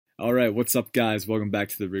All right, what's up, guys? Welcome back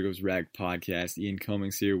to the Riggo's Rag podcast. Ian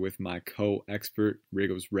Cummings here with my co-expert,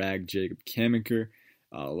 Riggo's Rag, Jacob Camenker.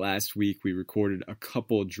 Last week, we recorded a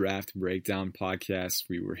couple draft breakdown podcasts.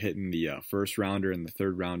 We were hitting the first rounder and the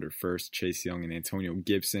third rounder first, Chase Young and Antonio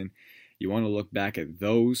Gibson. You want to look back at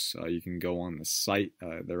those, you can go on the site.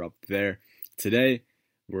 They're up there. Today,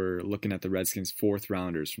 we're looking at the Redskins' fourth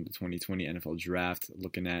rounders from the 2020 NFL Draft,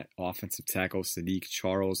 looking at offensive tackle Saahdiq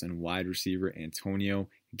Charles and wide receiver Antonio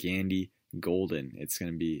Gandy Golden. It's going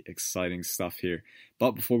to be exciting stuff here.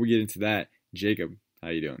 But before we get into that, Jacob, how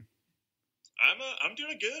you doing? I'm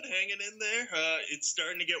doing good, hanging in there. It's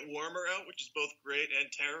starting to get warmer out, which is both great and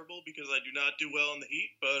terrible because I do not do well in the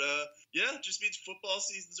heat. But yeah, it just means football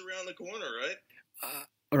season's around the corner, right?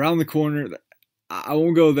 Around the corner, I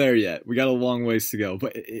won't go there yet. We got a long ways to go,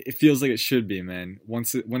 but it feels like it should be, man. When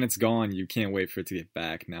it's gone, you can't wait for it to get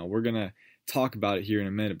back. Now, we're going to talk about it here in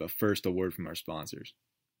a minute, but first, a word from our sponsors.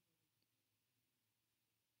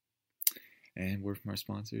 And word from our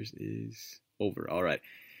sponsors is over. All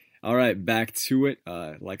right, back to it.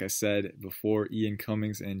 Like I said before, Ian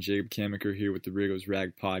Cummings and Jacob Camenker here with the Riggo's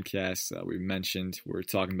Rag podcast. We mentioned we're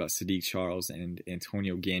talking about Saahdiq Charles and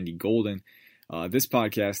Antonio Gandy Golden. This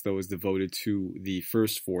podcast, though, is devoted to the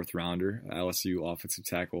first fourth rounder, LSU offensive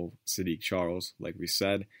tackle Saahdiq Charles, like we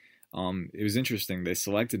said. It was interesting. They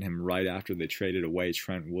selected him right after they traded away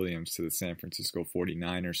Trent Williams to the San Francisco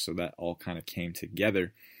 49ers, so that all kind of came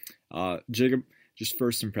together. Jacob, just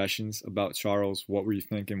first impressions about Charles. What were you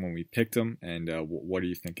thinking when we picked him, and what are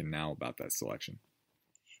you thinking now about that selection?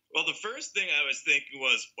 Well, the first thing I was thinking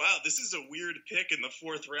was, wow, this is a weird pick in the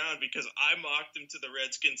fourth round because I mocked him to the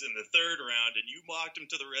Redskins in the third round and you mocked him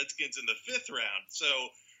to the Redskins in the fifth round. So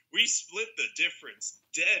we split the difference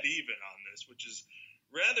dead even on this, which is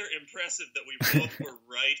rather impressive that we both were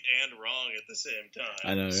right and wrong at the same time.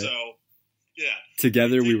 I know. Right? So, yeah.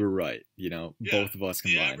 Together we were right, both of us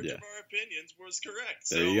combined. The average of our opinions was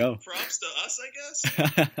correct. There you go. Props to us, I guess.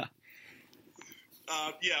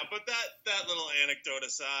 But that little anecdote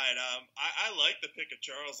aside, I like the pick of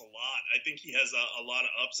Charles a lot. I think he has a lot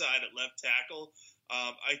of upside at left tackle.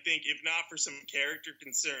 I think if not for some character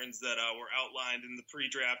concerns that were outlined in the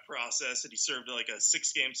pre-draft process, that he served like a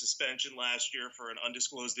 6-game suspension last year for an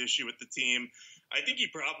undisclosed issue with the team, I think he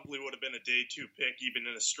probably would have been a day 2 pick even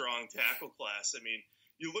in a strong tackle class. I mean,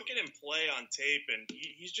 you look at him play on tape and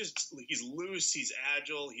he's loose, he's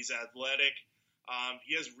agile, he's athletic.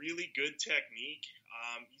 He has really good technique.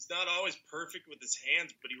 He's not always perfect with his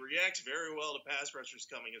hands, but he reacts very well to pass rushers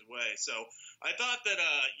coming his way. So I thought that,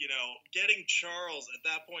 getting Charles at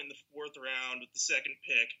that point in the fourth round with the second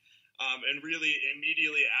pick, and really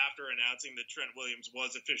immediately after announcing that Trent Williams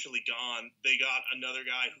was officially gone, they got another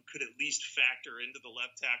guy who could at least factor into the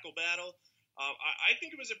left tackle battle. I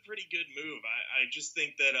think it was a pretty good move. I just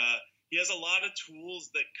think that he has a lot of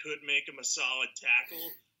tools that could make him a solid tackle.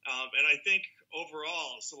 And I think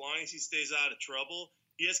overall, so long as he stays out of trouble,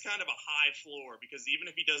 he has kind of a high floor because even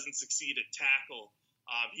if he doesn't succeed at tackle,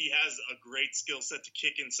 he has a great skill set to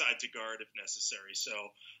kick inside to guard if necessary. So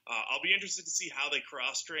I'll be interested to see how they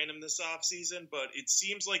cross-train him this offseason, but it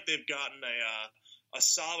seems like they've gotten a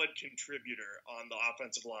solid contributor on the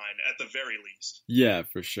offensive line at the very least. Yeah,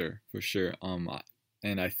 for sure.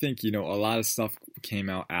 And I think, a lot of stuff came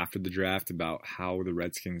out after the draft about how the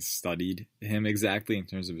Redskins studied him exactly in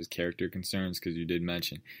terms of his character concerns, because you did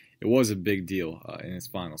mention it was a big deal in his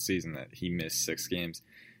final season that he missed 6 games.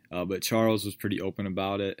 But Charles was pretty open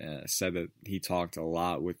about it and said that he talked a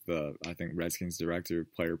lot with the, I think, Redskins director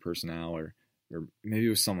of player personnel, or maybe it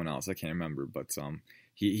was someone else. I can't remember. But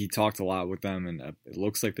he talked a lot with them, and it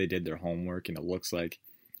looks like they did their homework, and it looks like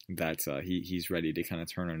that he's ready to kind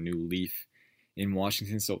of turn a new leaf in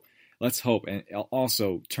Washington. So let's hope. And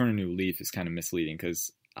also, turn a new leaf is kind of misleading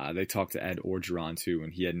because they talked to Ed Orgeron too,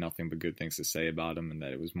 and he had nothing but good things to say about him, and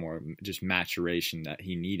that it was more just maturation that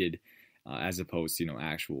he needed as opposed to,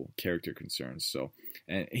 actual character concerns. So,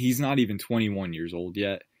 and he's not even 21 years old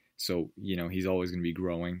yet. So, he's always going to be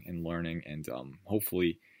growing and learning, and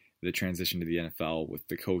hopefully the transition to the NFL with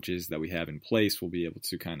the coaches that we have in place will be able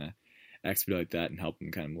to kind of expedite that and help him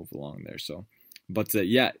kind of move along there. So, but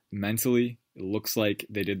mentally, it looks like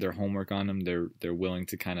they did their homework on him. They're willing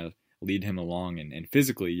to kind of lead him along, and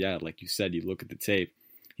physically, like you said, you look at the tape,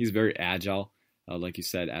 he's very agile, like you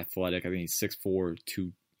said, athletic. I think he's 6'4",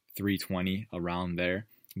 320 around there,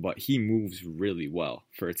 but he moves really well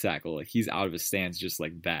for a tackle. Like, he's out of his stance just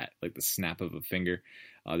like that, like the snap of a finger.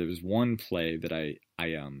 There was one play that I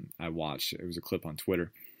watched. It was a clip on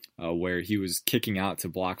Twitter where he was kicking out to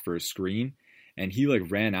block for a screen, and he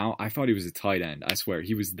ran out. I thought he was a tight end. I swear,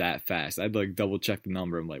 he was that fast. I'd double check the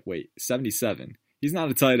number. I'm like, wait, 77. He's not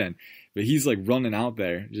a tight end, but he's like running out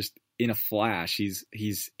there just in a flash.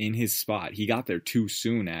 He's in his spot. He got there too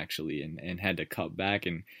soon actually, and had to cut back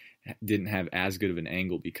and didn't have as good of an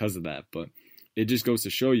angle because of that. But it just goes to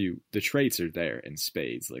show you the traits are there in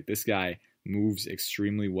spades. Like, this guy moves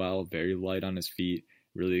extremely well, very light on his feet,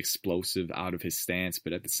 really explosive out of his stance,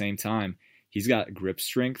 but at the same time, he's got grip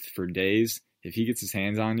strength for days. If he gets his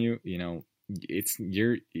hands on you,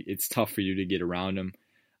 it's tough for you to get around him.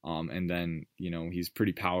 And then, he's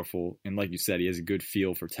pretty powerful. And like you said, he has a good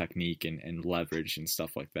feel for technique and leverage and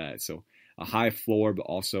stuff like that. So a high floor, but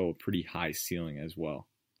also a pretty high ceiling as well.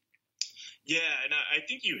 Yeah, and I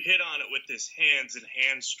think you hit on it with his hands and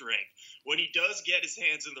hand strength. When he does get his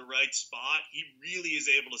hands in the right spot, he really is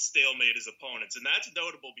able to stalemate his opponents. And that's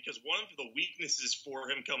notable because one of the weaknesses for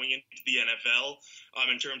him coming into the NFL,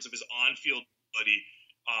 in terms of his on-field ability,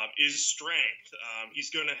 is strength. He's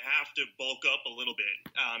going to have to bulk up a little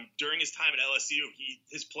bit. During his time at LSU,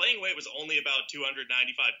 his playing weight was only about 295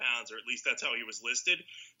 pounds, or at least that's how he was listed.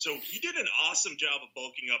 So he did an awesome job of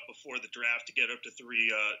bulking up before the draft to get up to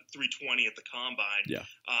 320 at the combine. Yeah.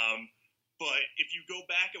 But if you go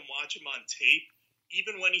back and watch him on tape,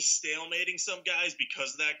 even when he's stalemating some guys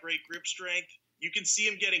because of that great grip strength, you can see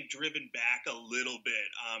him getting driven back a little bit.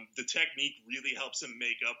 The technique really helps him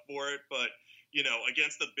make up for it, but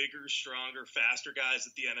against the bigger, stronger, faster guys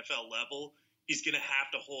at the NFL level, he's going to have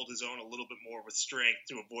to hold his own a little bit more with strength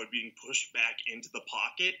to avoid being pushed back into the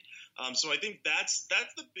pocket. So I think that's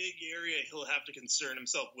the big area he'll have to concern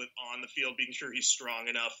himself with on the field, being sure he's strong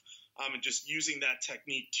enough, and just using that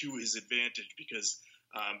technique to his advantage because,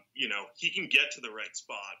 he can get to the right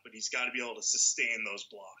spot, but he's got to be able to sustain those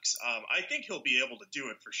blocks. I think he'll be able to do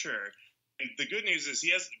it for sure. And the good news is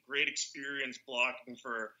he has great experience blocking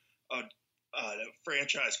for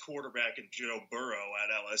franchise quarterback in Joe Burrow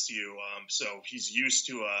at LSU. So he's used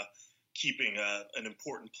to keeping an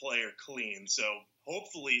important player clean. So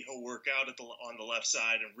hopefully he'll work out on the left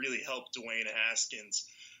side and really help Dwayne Haskins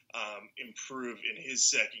improve in his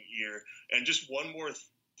second year. And just one more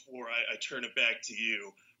before I turn it back to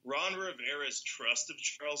you. Ron Rivera's trust of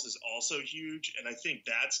Charles is also huge, and I think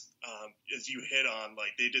that's, as you hit on,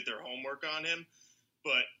 like, they did their homework on him.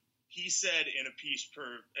 But he said in a piece for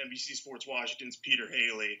NBC Sports Washington's Peter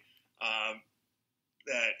Haley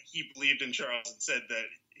that he believed in Charles and said that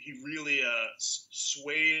he really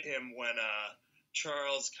swayed him when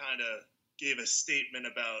Charles kind of gave a statement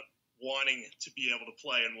about wanting to be able to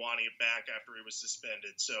play and wanting it back after he was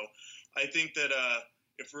suspended. So I think that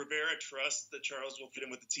if Rivera trusts that Charles will fit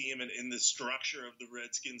in with the team and in the structure of the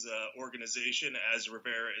Redskins organization as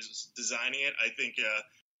Rivera is designing it, I think if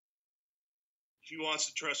he wants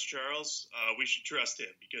to trust Charles, we should trust him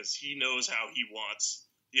because he knows how he wants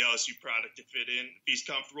the LSU product to fit in. If he's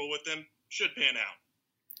comfortable with them, should pan out.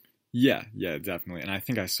 Yeah, definitely. And I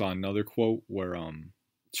think I saw another quote where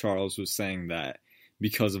Charles was saying that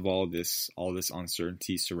because of all this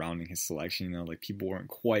uncertainty surrounding his selection, like people weren't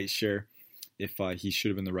quite sure if he should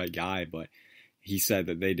have been the right guy, but he said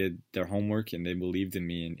that they did their homework and they believed in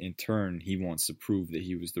me, and in turn, he wants to prove that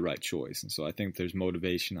he was the right choice. And so I think there's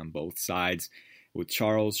motivation on both sides, with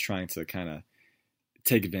Charles trying to kind of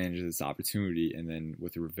take advantage of this opportunity, and then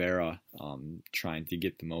with Rivera trying to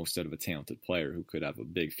get the most out of a talented player who could have a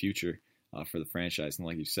big future for the franchise. And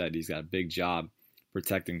like you said, he's got a big job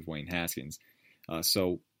protecting Dwayne Haskins.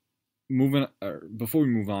 So before we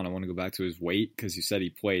move on, I want to go back to his weight because you said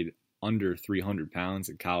he played under 300 pounds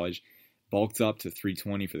in college, bulked up to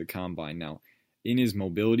 320 for the combine. Now, in his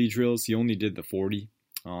mobility drills, he only did the 40,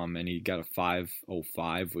 and he got a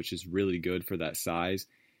 5.05, which is really good for that size.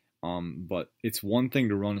 But it's one thing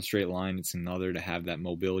to run a straight line. It's another to have that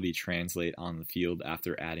mobility translate on the field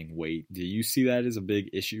after adding weight. Do you see that as a big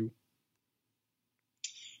issue?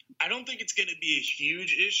 I don't think it's going to be a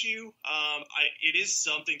huge issue. It is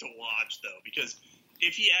something to watch, though, because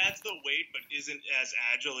if he adds the weight but isn't as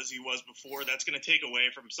agile as he was before, that's going to take away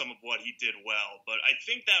from some of what he did well. But I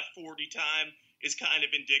think that 40 time is kind of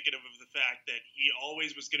indicative of the fact that he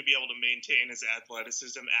always was going to be able to maintain his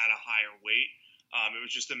athleticism at a higher weight. It was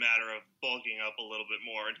just a matter of bulking up a little bit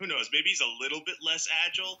more. And who knows, maybe he's a little bit less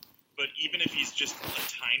agile, but even if he's just a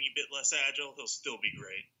tiny bit less agile, he'll still be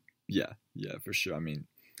great. Yeah, for sure. I mean,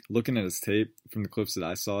 looking at his tape from the clips that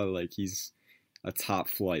I saw, like he's a top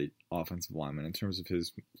flight offensive lineman in terms of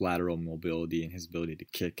his lateral mobility and his ability to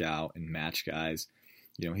kick out and match guys.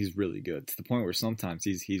 He's really good to the point where sometimes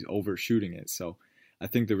he's overshooting it. So I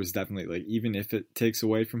think there was definitely, like, even if it takes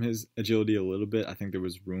away from his agility a little bit, I think there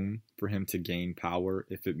was room for him to gain power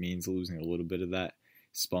if it means losing a little bit of that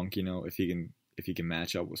spunk. If he can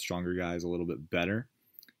match up with stronger guys a little bit better.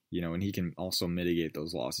 and he can also mitigate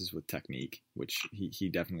those losses with technique, which he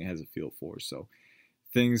definitely has a feel for. So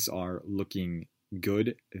things are looking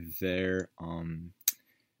good there.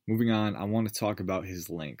 Moving on, I want to talk about his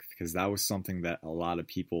length, because that was something that a lot of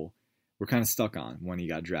people were kind of stuck on when he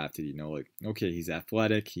got drafted. Like, okay, he's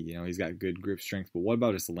athletic, he's got good grip strength, but what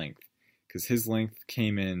about his length? Because his length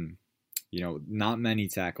came in, not many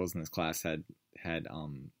tackles in this class had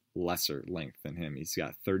lesser length than him. He's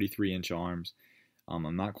got 33-inch arms. I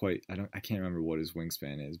can't remember what his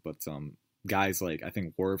wingspan is, but guys like, I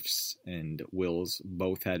think Wirfs and Wills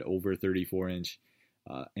both had over 34-inch.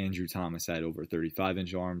 Andrew Thomas had over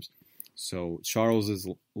 35-inch arms. So Charles's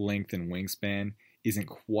length and wingspan isn't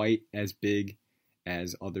quite as big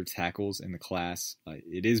as other tackles in the class.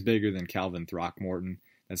 It is bigger than Calvin Throckmorton.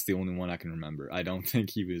 That's the only one I can remember. I don't think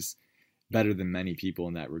he was better than many people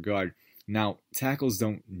in that regard. Now, tackles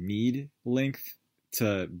don't need length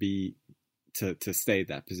to stay at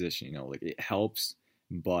that position. Like, it helps,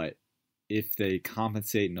 but if they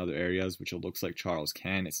compensate in other areas, which it looks like Charles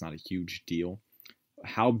can, it's not a huge deal.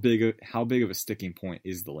 How big of a sticking point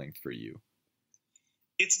is the length for you?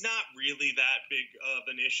 It's not really that big of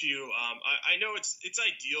an issue. I know it's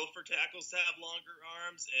ideal for tackles to have longer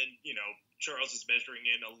arms, and Charles is measuring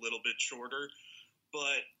in a little bit shorter.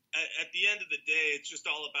 But at the end of the day, it's just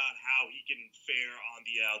all about how he can fare on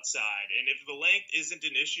the outside. And if the length isn't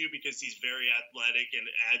an issue because he's very athletic and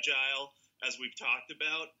agile, as we've talked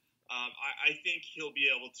about, I think he'll be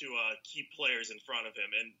able to keep players in front of him.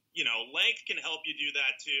 And, length can help you do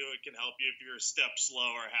that too. It can help you if you're a step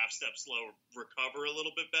slow or a half step slow, recover a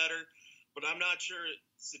little bit better. But I'm not sure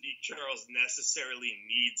Saahdiq Charles necessarily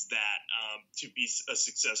needs that to be a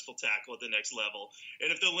successful tackle at the next level.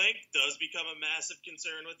 And if the length does become a massive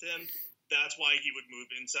concern with him, that's why he would move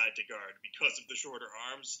inside to guard, because of the shorter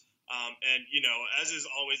arms. And, as is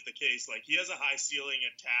always the case, like, he has a high ceiling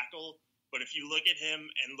at tackle. But if you look at him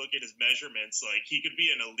and look at his measurements, like, he could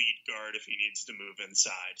be an elite guard if he needs to move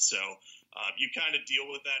inside. So you kind of deal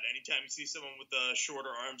with that anytime you see someone with shorter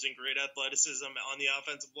arms and great athleticism on the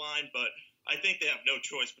offensive line. But I think they have no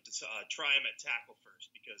choice but to try him at tackle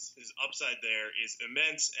first, because his upside there is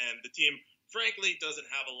immense, and the team, frankly, doesn't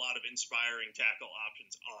have a lot of inspiring tackle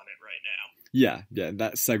options on it right now. Yeah,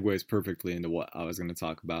 that segues perfectly into what I was going to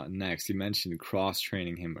talk about next. You mentioned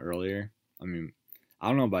cross-training him earlier. I mean, I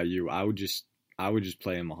don't know about you. I would just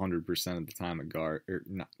play him 100% of the time at guard, or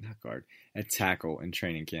not guard, at tackle in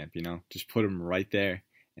training camp. Just put him right there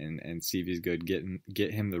and see if he's good.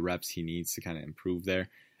 Get him the reps he needs to kind of improve there.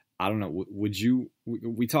 I don't know.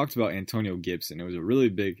 We talked about Antonio Gibson. It was a really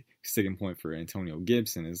big sticking point for Antonio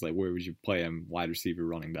Gibson. Is like, where would you play him? Wide receiver,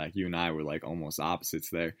 running back. You and I were like almost opposites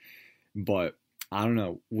there, but I don't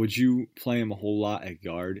know. Would you play him a whole lot at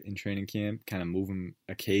guard in training camp? Kind of move him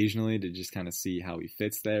occasionally to just kind of see how he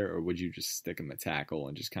fits there? Or would you just stick him at tackle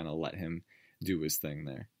and just kind of let him do his thing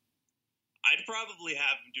there? I'd probably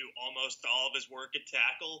have him do almost all of his work at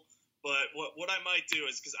tackle. But what I might do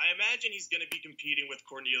is, because I imagine he's going to be competing with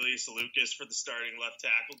Cornelius Lucas for the starting left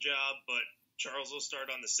tackle job, but Charles will start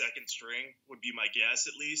on the second string, would be my guess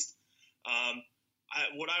at least.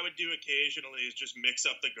 What I would do occasionally is just mix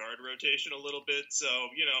up the guard rotation a little bit. So,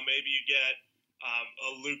 maybe you get a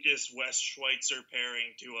Lucas-West Schweitzer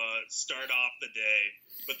pairing to start off the day.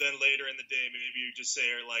 But then later in the day, maybe you just say,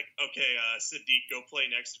 okay, Saahdiq, go play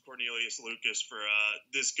next to Cornelius Lucas for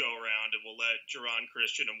this go-around, and we'll let Jerron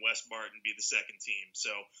Christian and Wes Martin be the second team.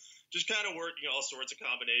 So just kind of working all sorts of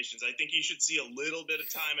combinations. I think he should see a little bit of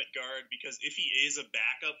time at guard, because if he is a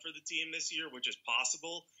backup for the team this year, which is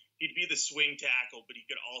possible, he'd be the swing tackle, but he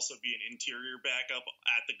could also be an interior backup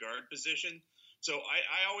at the guard position. So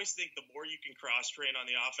I always think the more you can cross-train on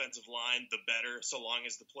the offensive line, the better, so long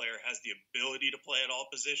as the player has the ability to play at all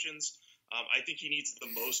positions. I think he needs the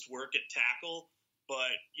most work at tackle,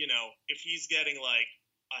 but, if he's getting like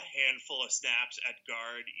a handful of snaps at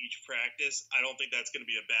guard each practice, I don't think that's going to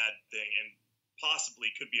be a bad thing, and possibly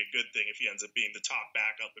could be a good thing if he ends up being the top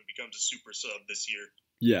backup and becomes a super sub this year.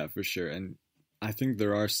 Yeah, for sure. And I think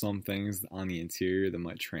there are some things on the interior that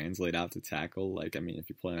might translate out to tackle. Like, I mean, if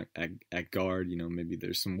you play at guard, maybe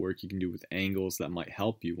there's some work you can do with angles that might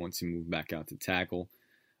help you once you move back out to tackle.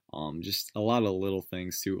 Just a lot of little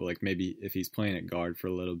things too. Like, maybe if he's playing at guard for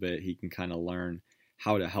a little bit, he can kind of learn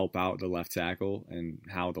how to help out the left tackle and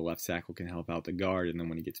how the left tackle can help out the guard. And then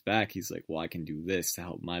when he gets back, he's like, well, I can do this to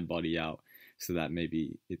help my buddy out, so that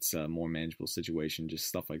maybe it's a more manageable situation. Just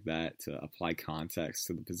stuff like that to apply context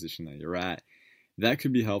to the position that you're at. That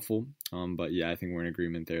could be helpful, but yeah, I think we're in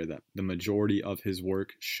agreement there that the majority of his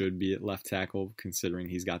work should be at left tackle, considering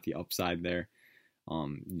he's got the upside there.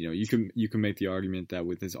 You can make the argument that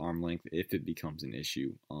with his arm length, if it becomes an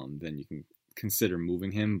issue, then you can consider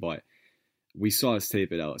moving him. But we saw his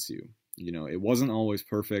tape at LSU. It wasn't always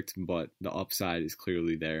perfect, but the upside is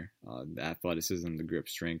clearly there. The athleticism, the grip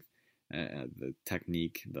strength, the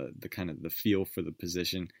technique, the kind of the feel for the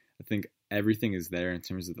position. I think everything is there in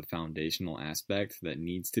terms of the foundational aspect that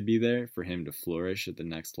needs to be there for him to flourish at the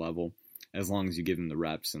next level, as long as you give him the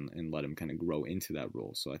reps and let him kind of grow into that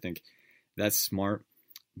role. So I think that's smart.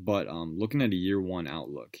 But looking at a year one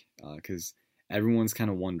outlook, because everyone's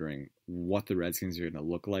kind of wondering what the Redskins are going to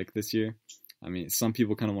look like this year. I mean, some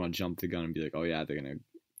people kind of want to jump the gun and be like, oh yeah, they're going to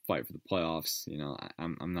fight for the playoffs.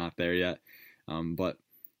 I'm not there yet. But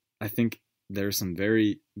I think there's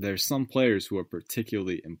some players who are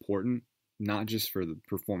particularly important, not just for the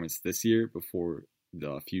performance this year, but for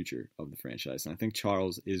the future of the franchise. And I think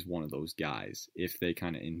Charles is one of those guys if they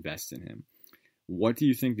kind of invest in him. What do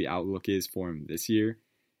you think the outlook is for him this year?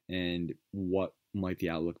 And what might the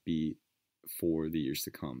outlook be for the years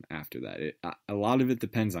to come after that? A lot of it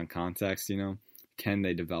depends on context, Can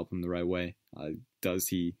they develop him the right way? Does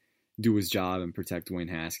he do his job and protect Dwayne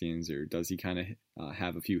Haskins, or does he kind of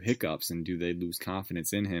have a few hiccups, and do they lose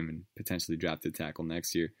confidence in him and potentially draft a tackle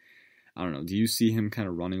next year? I don't know. Do you see him kind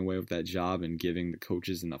of running away with that job and giving the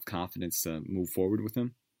coaches enough confidence to move forward with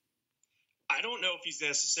him? I don't know if he's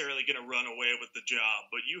necessarily going to run away with the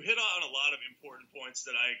job, but you hit on a lot of important points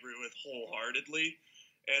that I agree with wholeheartedly.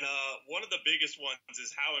 And one of the biggest ones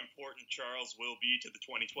is how important Charles will be to the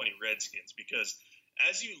 2020 Redskins, because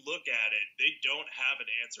as you look at it, they don't have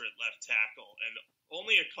an answer at left tackle, and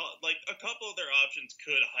only a couple of their options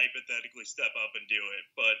could hypothetically step up and do it.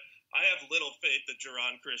 But I have little faith that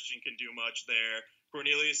Jerron Christian can do much there.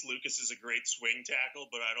 Cornelius Lucas is a great swing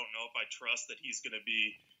tackle, but I don't know if I trust that he's going to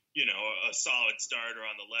be a solid starter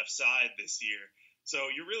on the left side this year.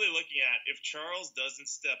 So you're really looking at, if Charles doesn't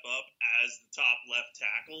step up as the top left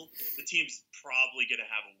tackle, the team's probably going to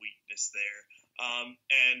have a weakness there.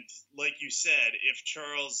 And like you said, if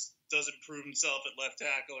Charles doesn't prove himself at left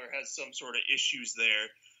tackle or has some sort of issues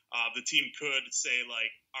there, the team could say,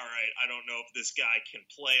 like, all right, I don't know if this guy can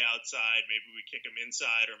play outside. Maybe we kick him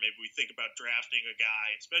inside, or maybe we think about drafting a guy,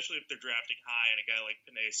 especially if they're drafting high and a guy like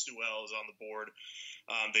Penei Sewell is on the board.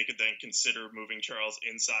 They could then consider moving Charles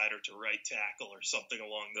inside or to right tackle or something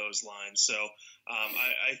along those lines. So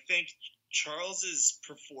I think Charles's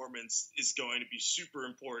performance is going to be super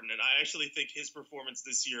important, and I actually think his performance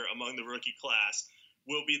this year among the rookie class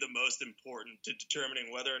will be the most important to determining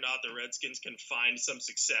whether or not the Redskins can find some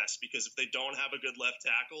success, because if they don't have a good left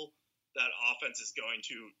tackle, that offense is going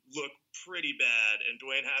to look pretty bad, and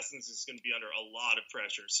Dwayne Haskins is going to be under a lot of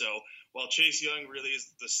pressure. So while Chase Young really is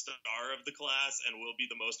the star of the class and will be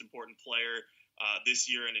the most important player this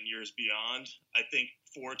year and in years beyond, I think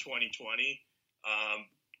for 2020,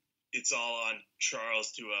 it's all on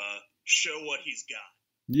Charles to show what he's got.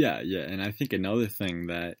 Yeah, and I think another thing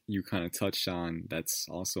that you kind of touched on that's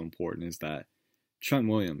also important is that Trent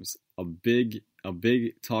Williams, a big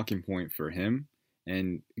talking point for him.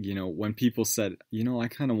 And, when people said, I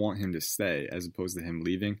kind of want him to stay as opposed to him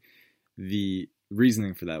leaving, the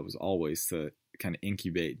reasoning for that was always to kind of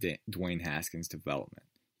incubate Dwayne Haskins' development,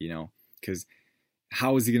 because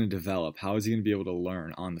how is he going to develop? How is he going to be able to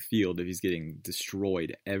learn on the field if he's getting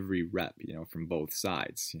destroyed every rep, from both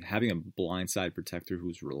sides? Having a blindside protector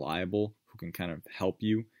who's reliable, who can kind of help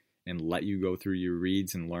you and let you go through your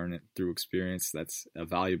reads and learn it through experience, that's a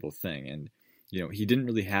valuable thing. And, he didn't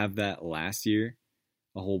really have that last year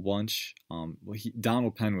a whole bunch.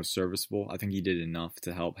 Donald Penn was serviceable. I think he did enough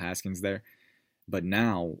to help Haskins there. But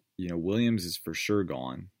now, Williams is for sure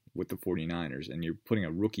gone with the 49ers, and you're putting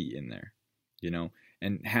a rookie in there.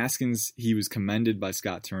 And Haskins, he was commended by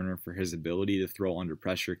Scott Turner for his ability to throw under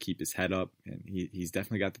pressure, keep his head up, and he's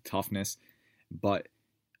definitely got the toughness, but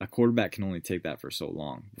a quarterback can only take that for so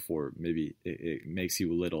long before maybe it makes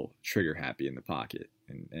you a little trigger happy in the pocket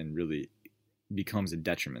and really becomes a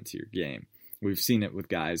detriment to your game. We've seen it with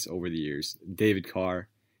guys over the years. David Carr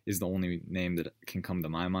is the only name that can come to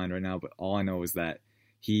my mind right now, but all I know is that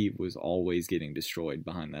he was always getting destroyed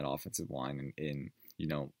behind that offensive line, and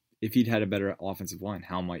if he'd had a better offensive line,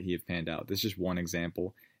 how might he have panned out? This is just one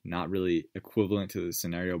example, not really equivalent to the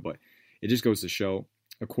scenario, but it just goes to show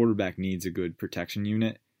a quarterback needs a good protection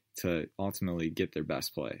unit to ultimately get their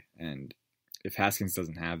best play. And if Haskins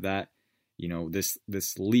doesn't have that, this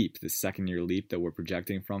second-year leap that we're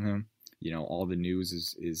projecting from him, all the news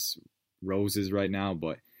is roses right now,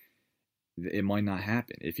 but it might not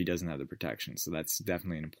happen if he doesn't have the protection. So that's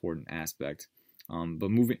definitely an important aspect.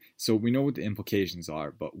 So we know what the implications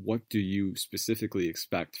are, but what do you specifically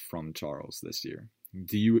expect from Charles this year?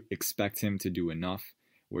 Do you expect him to do enough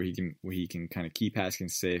where he can kind of keep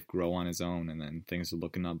Haskins safe, grow on his own, and then things are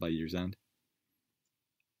looking up by year's end?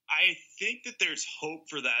 I think that there's hope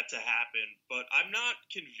for that to happen, but I'm not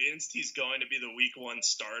convinced he's going to be the week 1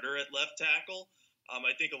 starter at left tackle.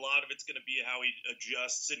 I think a lot of it's going to be how he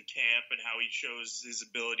adjusts in camp and how he shows his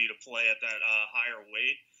ability to play at that higher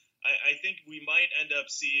weight. I think we might end up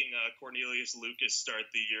seeing Cornelius Lucas start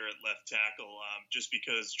the year at left tackle just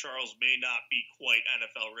because Charles may not be quite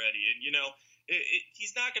NFL ready. And,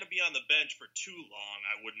 he's not going to be on the bench for too long,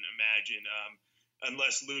 I wouldn't imagine,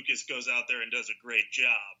 unless Lucas goes out there and does a great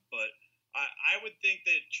job. But I would think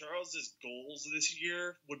that Charles's goals this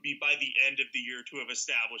year would be by the end of the year to have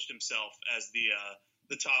established himself as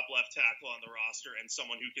the top left tackle on the roster and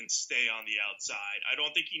someone who can stay on the outside. I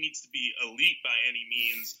don't think he needs to be elite by any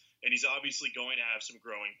means, and he's obviously going to have some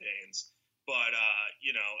growing pains. But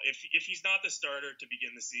if he's not the starter to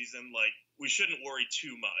begin the season, we shouldn't worry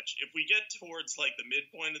too much. If we get towards the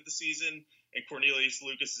midpoint of the season and Cornelius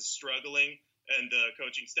Lucas is struggling and the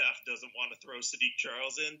coaching staff doesn't want to throw Saahdiq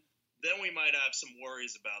Charles in, then we might have some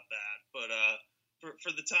worries about that. But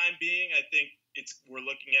for the time being, I think we're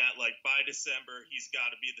looking at by December he's got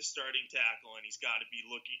to be the starting tackle, and he's got to be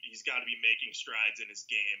making strides in his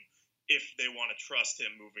game if they want to trust him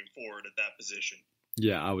moving forward at that position.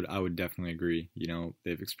 Yeah, I would definitely agree.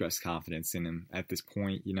 They've expressed confidence in him at this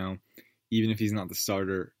point. Even if he's not the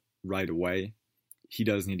starter right away, he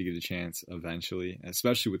does need to get a chance eventually,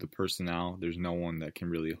 especially with the personnel. There's no one that can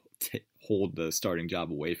really hold the starting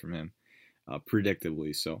job away from him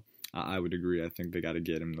predictably. So I would agree. I think they got to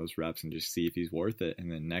get him those reps and just see if he's worth it. And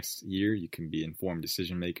then next year, you can be informed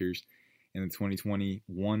decision makers in the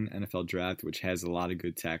 2021 NFL draft, which has a lot of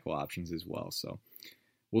good tackle options as well. So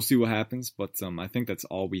we'll see what happens. But I think that's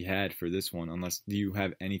all we had for this one. Unless, do you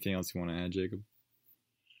have anything else you want to add, Jacob?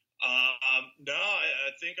 No,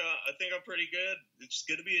 I think I'm pretty good. It's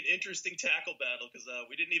going to be an interesting tackle battle because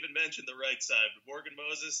we didn't even mention the right side. But Morgan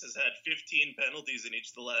Moses has had 15 penalties in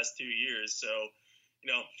each of the last 2 years. So,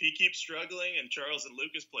 if he keeps struggling and Charles and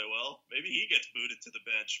Lucas play well, maybe he gets booted to the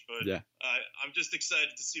bench. But yeah. I'm just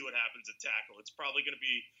excited to see what happens at tackle. It's probably going to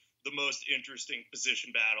be the most interesting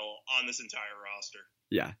position battle on this entire roster.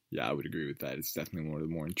 Yeah, I would agree with that. It's definitely one of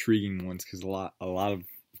the more intriguing ones because a lot of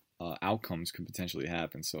outcomes could potentially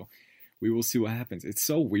happen. So we will see what happens. It's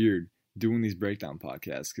so weird doing these breakdown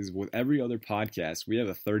podcasts because with every other podcast, we have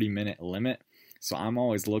a 30-minute limit. So I'm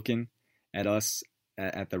always looking at us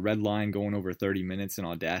at the red line going over 30 minutes in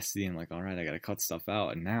Audacity and all right, I got to cut stuff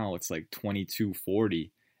out. And now it's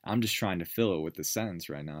 22:40. I'm just trying to fill it with the sentence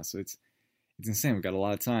right now. So it's insane. We've got a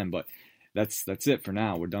lot of time, but that's it for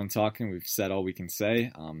now. We're done talking. We've said all we can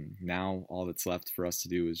say. Now all that's left for us to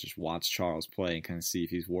do is just watch Charles play and kind of see if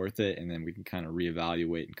he's worth it, and then we can kind of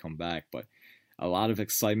reevaluate and come back. But a lot of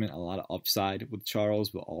excitement, a lot of upside with Charles,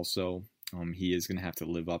 but also he is going to have to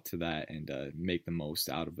live up to that and make the most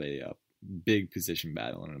out of a big position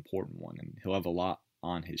battle and an important one. And he'll have a lot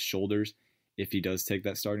on his shoulders if he does take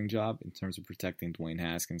that starting job in terms of protecting Dwayne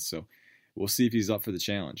Haskins. So we'll see if he's up for the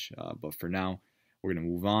challenge. But for now, we're going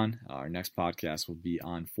to move on. Our next podcast will be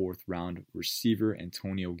on 4th-round receiver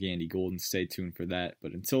Antonio Gandy Golden. Stay tuned for that.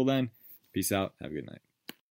 But until then, peace out. Have a good night.